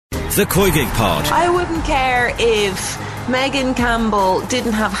The Koigig Pod. I wouldn't care if Megan Campbell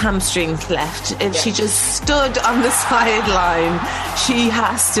didn't have hamstrings left. If she just stood on the sideline, she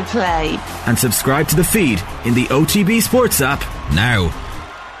has to play. And subscribe to the feed in the OTB Sports app now.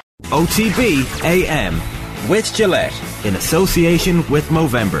 OTB AM with Gillette in association with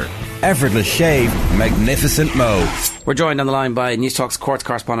Movember. Effortless shave, magnificent Mo. We're joined on the line by News Talk's courts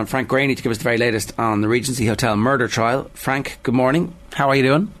correspondent Frank Graney to give us the very latest on the Regency Hotel murder trial. Frank, good morning. How are you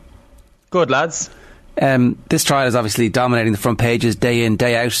doing? Good, lads. This trial is obviously dominating the front pages day in,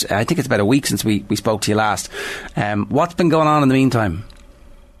 day out. I think it's about a week since we spoke to you last. What's been going on in the meantime?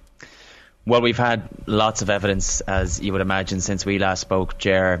 Well, we've had lots of evidence, as you would imagine, since we last spoke,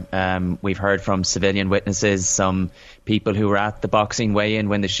 Ger. We've heard from civilian witnesses, some people who were at the boxing weigh-in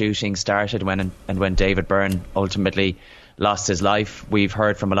when the shooting started, when David Byrne ultimately lost his life. We've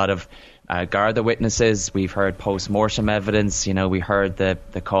heard from a lot of Garda witnesses. We've heard post-mortem evidence. You know, we heard the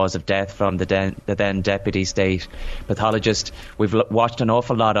cause of death from the then deputy state pathologist. We've watched an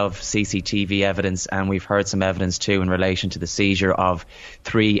awful lot of CCTV evidence, and we've heard some evidence too in relation to the seizure of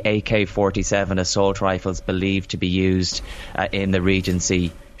 3 AK-47 assault rifles believed to be used in the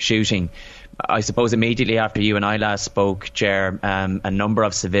Regency shooting. I suppose immediately after you and I last spoke, Ger, a number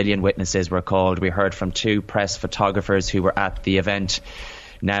of civilian witnesses were called. We heard from 2 press photographers who were at the event.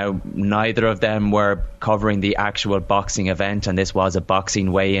 Now, neither of them were covering the actual boxing event, and this was a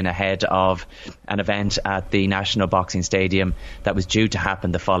boxing weigh-in ahead of an event at the National Boxing Stadium that was due to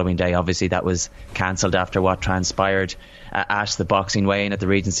happen the following day. Obviously, that was cancelled after what transpired at the boxing weigh-in at the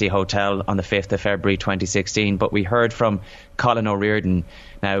Regency Hotel on the 5th of February 2016. But we heard from Colin O'Riordan.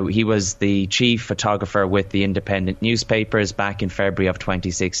 Now, he was the chief photographer with the independent newspapers back in February of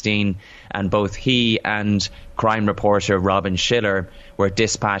 2016, and both he and crime reporter Robin Schiller were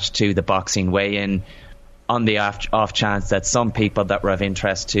dispatched to the boxing weigh-in on the off chance that some people that were of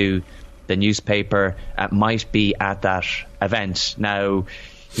interest to the newspaper might be at that event. Now,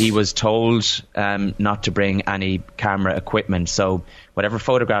 he was told not to bring any camera equipment, so whatever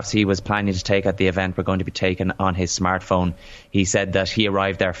photographs he was planning to take at the event were going to be taken on his smartphone. He said that he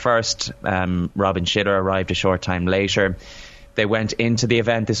arrived there first. Robin Schiller arrived a short time later. They went into the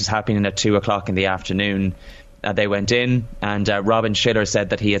event. This was happening at 2 o'clock in the afternoon. They went in, and Robin Schiller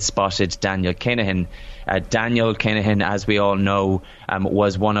said that he had spotted Daniel Kinahan. Daniel Kinahan, as we all know,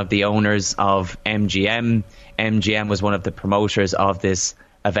 was one of the owners of MGM. MGM was one of the promoters of this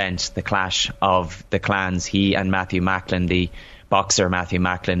event, the Clash of the Clans. He and Matthew Macklin, the boxer Matthew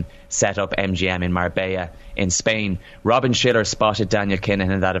Macklin, set up MGM in Marbella in Spain. Robin Schiller spotted Daniel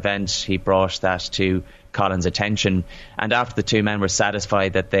Kinahan in that event. He brought that to Colin's attention, and after the 2 men were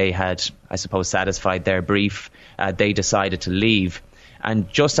satisfied that they had, I suppose, satisfied their brief, they decided to leave. And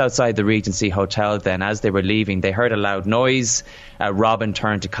just outside the Regency Hotel then, as they were leaving, they heard a loud noise. Robin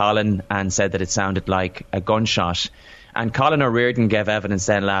turned to Colin and said that it sounded like a gunshot. And Colin O'Riordan gave evidence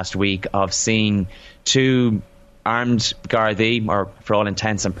then last week of seeing 2 armed Gardaí, or for all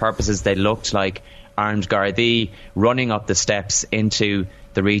intents and purposes they looked like armed Gardaí, running up the steps into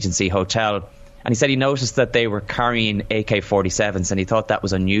the Regency Hotel. And he said he noticed that they were carrying AK-47s, and he thought that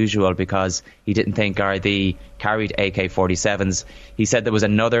was unusual because he didn't think Gardaí carried AK-47s. He said there was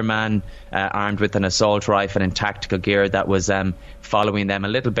another man armed with an assault rifle and tactical gear that was following them a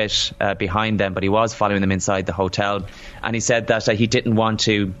little bit behind them, but he was following them inside the hotel. And he said that he didn't want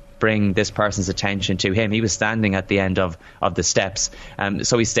to bring this person's attention to him. He was standing at the end of the steps.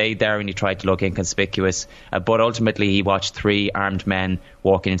 So he stayed there and he tried to look inconspicuous. But ultimately he watched 3 armed men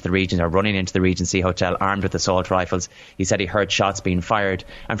walking into the Regency, or running into the Regency Hotel armed with assault rifles. He said he heard shots being fired.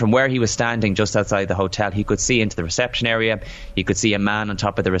 And from where he was standing just outside the hotel, he could see into the reception area. He could see a man on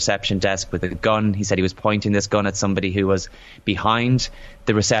top of the reception desk with a gun. He said he was pointing this gun at somebody who was behind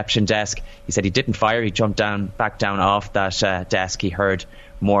the reception desk. He said he didn't fire. He jumped back down off that desk. He heard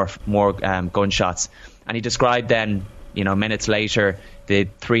more gunshots, and he described then, minutes later, the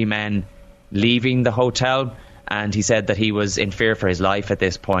 3 men leaving the hotel, and he said that he was in fear for his life at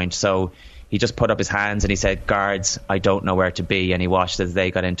this point. So he just put up his hands and he said, "Guards, I don't know where to be," and he watched as they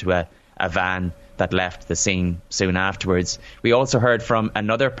got into a van that left the scene soon afterwards. We also heard from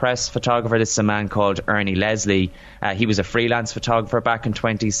another press photographer. This is a man called Ernie Leslie. He was a freelance photographer back in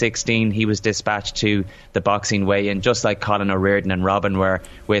 2016. He was dispatched to the boxing weigh-in, just like Colin O'Riordan and Robin were,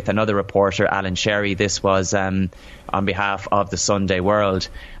 with another reporter, Alan Sherry. This was on behalf of the Sunday World.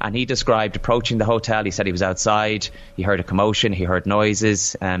 And he described approaching the hotel. He said he was outside. He heard a commotion. He heard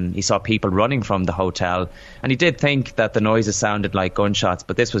noises. He saw people running from the hotel. And he did think that the noises sounded like gunshots.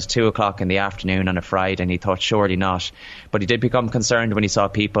 But this was 2 o'clock in the afternoon. afternoon on a Friday, and he thought surely not. But he did become concerned when he saw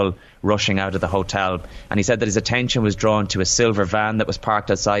people rushing out of the hotel. And he said that his attention was drawn to a silver van that was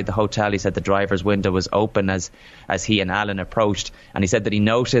parked outside the hotel. He said the driver's window was open as he and Alan approached. And he said that he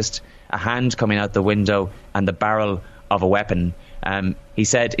noticed a hand coming out the window and the barrel of a weapon. He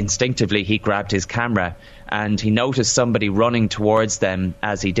said instinctively he grabbed his camera, and he noticed somebody running towards them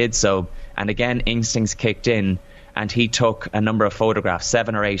as he did so. And again, instincts kicked in, and he took a number of photographs,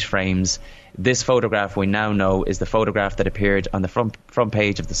 7 or 8 frames. This photograph, we now know, is the photograph that appeared on the front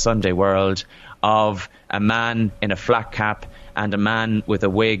page of the Sunday World of a man in a flat cap and a man with a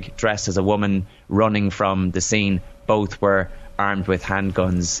wig dressed as a woman running from the scene. Both were armed with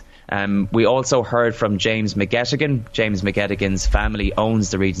handguns. We also heard from James McGettigan. James McGettigan's family owns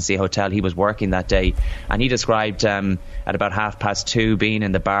the Regency Hotel. He was working that day, and he described at about 2:30 being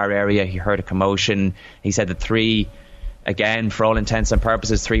in the bar area. He heard a commotion. He said that 3, again, for all intents and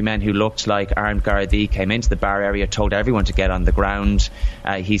purposes, 3 men who looked like armed Gardaí came into the bar area, told everyone to get on the ground.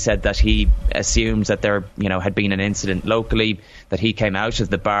 He said that he assumed that there had been an incident locally, that he came out of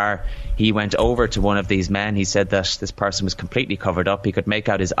the bar. He went over to one of these men. He said that this person was completely covered up. He could make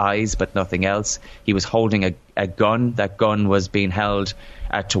out his eyes, but nothing else. He was holding a gun. That gun was being held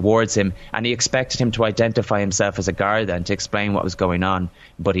towards him, and he expected him to identify himself as a Garda and to explain what was going on,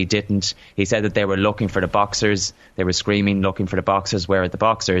 but he didn't. He said that they were looking for the boxers. They were screaming, looking for the boxers. Where are the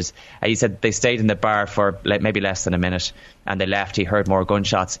boxers? He said they stayed in the bar for maybe less than a minute, and they left. He heard more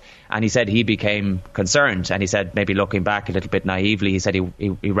gunshots, and he said he became concerned, and he said, maybe looking back a little bit naively, he said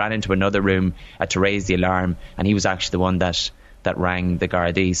he ran into another room to raise the alarm, and he was actually the one that rang the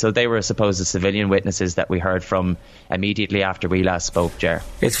Gardaí. So they were, I suppose, the civilian witnesses that we heard from immediately after we last spoke, Ger.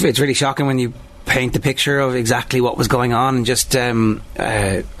 It's really shocking when you paint the picture of exactly what was going on, and just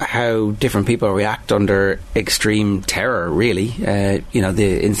how different people react under extreme terror, really.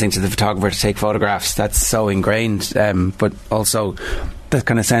 The instinct of the photographer to take photographs, that's so ingrained, but also that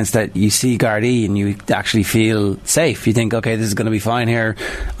kind of sense that you see Gardaí and you actually feel safe. You think, okay, this is going to be fine here.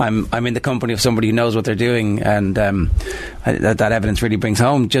 I'm in the company of somebody who knows what they're doing, and that evidence really brings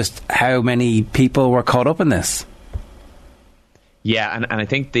home just how many people were caught up in this. Yeah, and I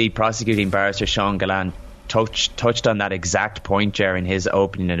think the prosecuting barrister, Sean Gallant, touched on that exact point, Ger, in his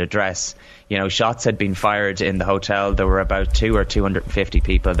opening address. Shots had been fired in the hotel. There were about 200 or 250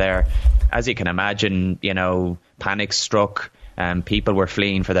 people there. As you can imagine, panic struck. People were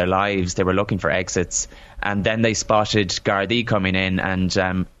fleeing for their lives. They were looking for exits. And then they spotted Gardaí coming in, and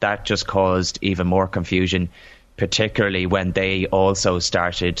that just caused even more confusion, particularly when they also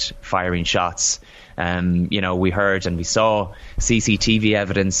started firing shots. We heard and we saw CCTV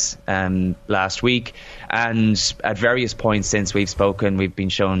evidence last week, and at various points since we've spoken, we've been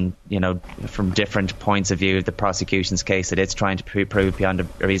shown, from different points of view, the prosecution's case that it's trying to prove beyond a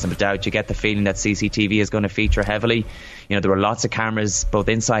reasonable doubt. You get the feeling that CCTV is going to feature heavily. There were lots of cameras both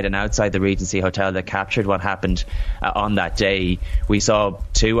inside and outside the Regency Hotel that captured what happened on that day. We saw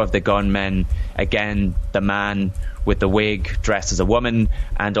 2 of the gunmen, again, the man with the wig dressed as a woman,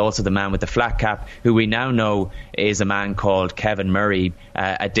 and also the man with the flat cap, who we now know is a man called Kevin Murray,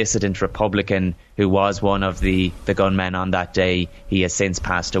 a dissident Republican who was one of the gunmen on that day. He has since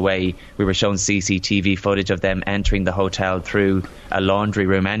passed away. We were shown CCTV footage of them entering the hotel through a laundry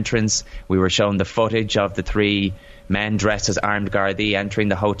room entrance. We were shown the footage of the 3 men dressed as armed Gardaí entering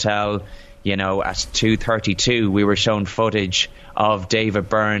the hotel. At 2:32, we were shown footage of David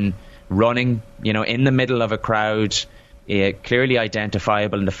Byrne running, in the middle of a crowd, clearly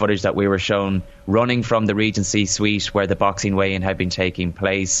identifiable in the footage that we were shown, running from the Regency suite where the boxing weigh-in had been taking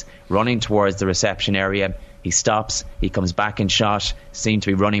place, running towards the reception area. He stops, he comes back in shot, seemed to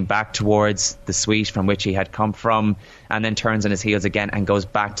be running back towards the suite from which he had come from, and then turns on his heels again and goes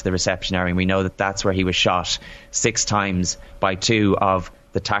back to the reception area. And we know that that's where he was shot 6 times by 2 of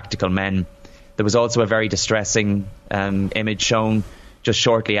the tactical men. There was also a very distressing image shown just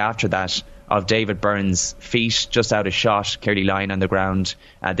shortly after that of David Byrne's feet just out of shot, clearly lying on the ground.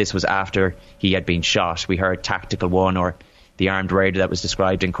 This was after he had been shot. We heard Tactical 1, or the armed raider that was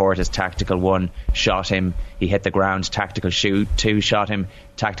described in court as Tactical 1, shot him. He hit the ground. Tactical 2 shot him.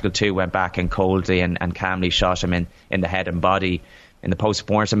 Tactical 2 went back and coldly and calmly shot him in the head and body. In the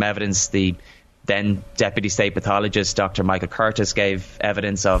post-mortem evidence, the then Deputy State Pathologist Dr. Michael Curtis gave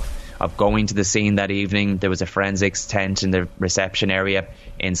evidence of going to the scene that evening. There was a forensics tent in the reception area.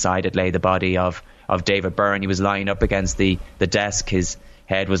 Inside it lay the body of David Byrne. He was lying up against the desk. His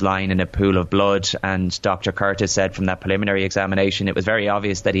head was lying in a pool of blood, and Dr. Curtis said from that preliminary examination it was very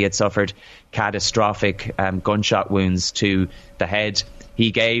obvious that he had suffered catastrophic gunshot wounds to the head.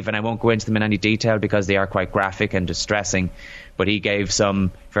 he gave, and I won't go into them in any detail because they are quite graphic and distressing, but he gave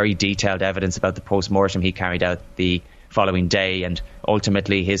some very detailed evidence about the post-mortem he carried out the following day, and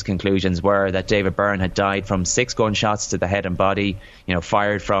ultimately his conclusions were that David Byrne had died from 6 gunshots to the head and body,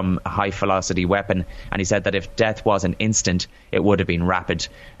 fired from a high velocity weapon, and he said that if death wasn't instant, it would have been rapid.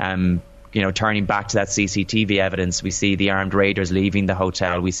 Turning back to that CCTV evidence, we see the armed raiders leaving the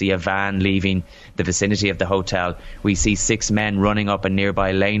hotel. We see a van leaving the vicinity of the hotel. We see 6 men running up a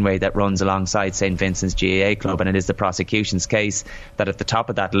nearby laneway that runs alongside St. Vincent's GAA Club, and it is the prosecution's case that at the top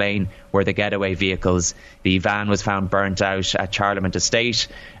of that lane were the getaway vehicles. The van was found burnt out at Charlemont Estate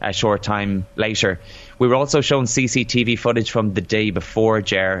a short time later. We were also shown CCTV footage from the day before,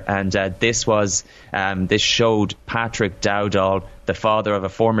 Ger, and this showed Patrick Dowdall, the father of a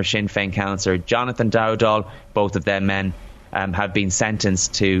former Sinn Féin councillor, Jonathan Dowdall. Both of them men have been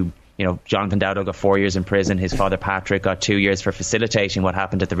sentenced to, Jonathan Dowdall got 4 years in prison. His father Patrick got 2 years for facilitating what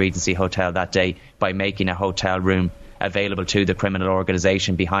happened at the Regency Hotel that day by making a hotel room available to the criminal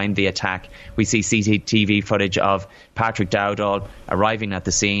organisation behind the attack. We see CCTV footage of Patrick Dowdall arriving at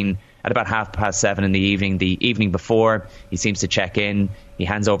the scene at about 7:30 in the evening before. He seems to check in. He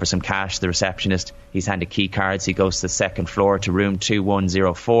hands over some cash to the receptionist. He's handed key cards. He goes to the second floor to room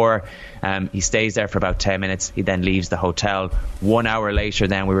 2104. He stays there for about 10 minutes. He then leaves the hotel. 1 hour later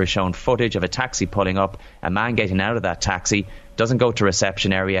then we were shown footage of a taxi pulling up, a man getting out of that taxi, doesn't go to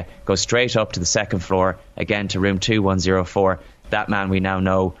reception area, goes straight up to the second floor, again to room 2104. That man we now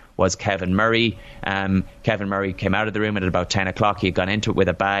know was Kevin Murray. Kevin Murray came out of the room at about 10 o'clock. He had gone into it with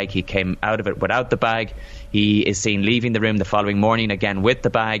a bag. He came out of it without the bag. He is seen leaving the room the following morning again with the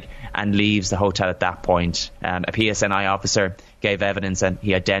bag and leaves the hotel at that point. A PSNI officer gave evidence and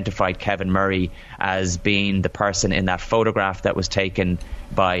he identified Kevin Murray as being the person in that photograph that was taken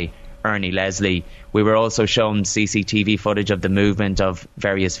by Ernie Leslie. We were also shown CCTV footage of the movement of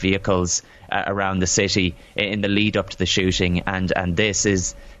various vehicles around the city in the lead up to the shooting, and this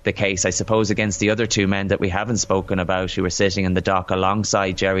is the case, I suppose, against the other 2 men that we haven't spoken about who were sitting in the dock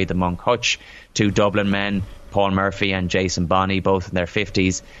alongside Jerry the Monk Hutch, 2 Dublin men, Paul Murphy and Jason Bonney, both in their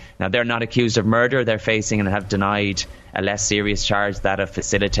 50s. Now, they're not accused of murder. They're facing and have denied a less serious charge, that of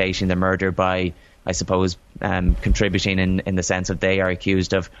facilitating the murder by, I suppose, contributing in the sense of they are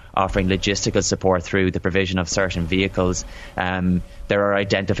accused of offering logistical support through the provision of certain vehicles. There are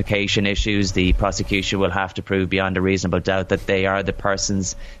identification issues. The prosecution will have to prove beyond a reasonable doubt that they are the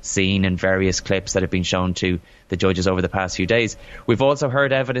persons seen in various clips that have been shown to the judges over the past few days. We've also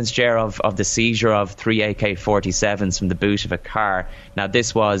heard evidence, Ger, of the seizure of 3 AK-47s from the boot of a car. Now,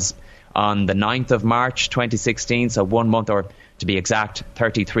 this was on the 9th of March 2016, so 1 month, or to be exact,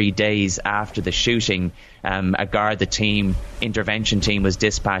 33 days after the shooting. A Garda team, intervention team, was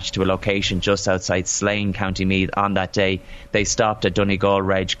dispatched to a location just outside Slane, County Meath on that day. They stopped a Donegal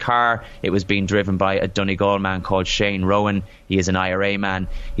reg car. It was being driven by a Donegal man called Shane Rowan. He is an IRA man.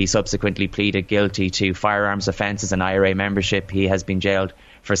 He subsequently pleaded guilty to firearms offences and IRA membership. He has been jailed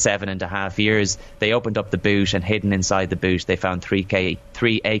for 7.5 years. They opened up the boot, and hidden inside the boot they found 3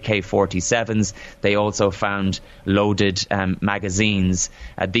 AK-47s. They also found loaded magazines.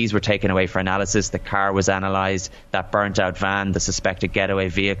 These were taken away for analysis. The car was analysed. That burnt out van, the suspected getaway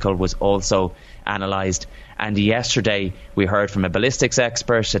vehicle, was also analysed. And yesterday we heard from a ballistics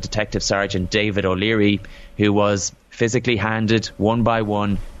expert, a Detective Sergeant David O'Leary, who was physically handed one by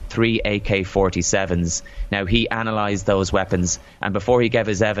one 3 AK-47s. Now, he analysed those weapons, and before he gave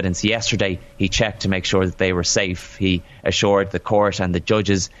his evidence yesterday, he checked to make sure that they were safe. He assured the court and the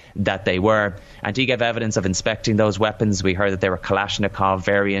judges that they were, and he gave evidence of inspecting those weapons. We heard that they were Kalashnikov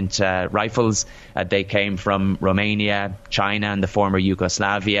variant rifles. They came from Romania, China and the former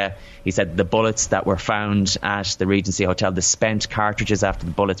Yugoslavia. He said the bullets that were found at the Regency Hotel, the spent cartridges after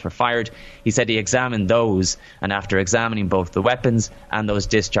the bullets were fired, he said he examined those, and after examining both the weapons and those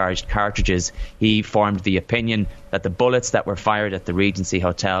discharged cartridges, he formed the opinion that the bullets that were fired at the Regency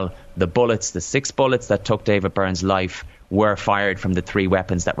Hotel, the 6 bullets that took David Byrne's life, were fired from the 3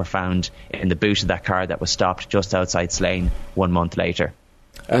 weapons that were found in the boot of that car that was stopped just outside Slane 1 month later.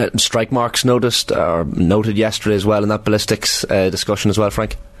 Strike marks noted yesterday as well in that ballistics discussion as well,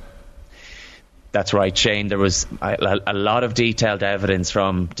 Frank? That's right, Shane. There was a lot of detailed evidence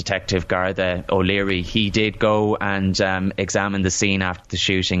from Detective Garda O'Leary. He did go and examine the scene after the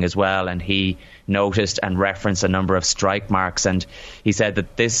shooting as well, and he noticed and referenced a number of strike marks. And he said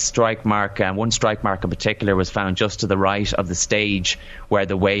that this strike mark, one strike mark in particular, was found just to the right of the stage where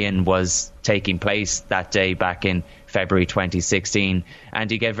the weigh-in was taking place that day back in February 2016. And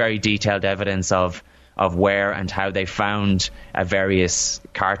he gave very detailed evidence of where and how they found various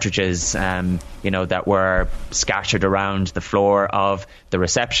cartridges, that were scattered around the floor of the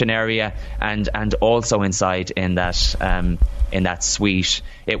reception area and also inside in that suite.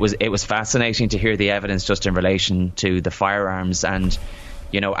 It was fascinating to hear the evidence just in relation to the firearms and,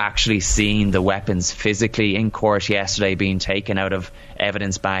 actually seeing the weapons physically in court yesterday being taken out of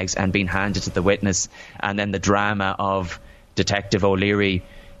evidence bags and being handed to the witness, and then the drama of Detective O'Leary,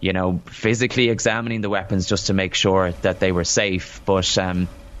 physically examining the weapons just to make sure that they were safe. But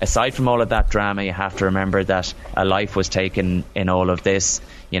aside from all of that drama, you have to remember that a life was taken in all of this.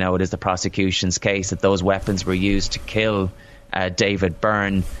 It is the prosecution's case that those weapons were used to kill David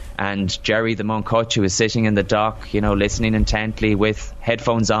Byrne. And Jerry the Monk who is sitting in the dock, listening intently with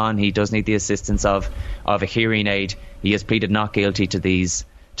headphones on. He does need the assistance of a hearing aid. He has pleaded not guilty to this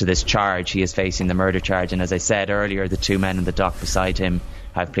charge. He is facing the murder charge. And as I said earlier, the two men in the dock beside him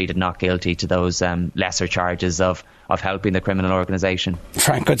have pleaded not guilty to those lesser charges of helping the criminal organisation.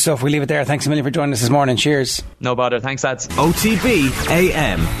 Frank, good stuff. We'll leave it there. Thanks a million for joining us this morning. Cheers. No bother. Thanks, lads. OTB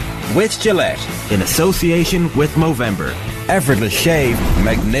AM with Gillette in association with Movember. Effortless shave,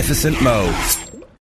 magnificent mo.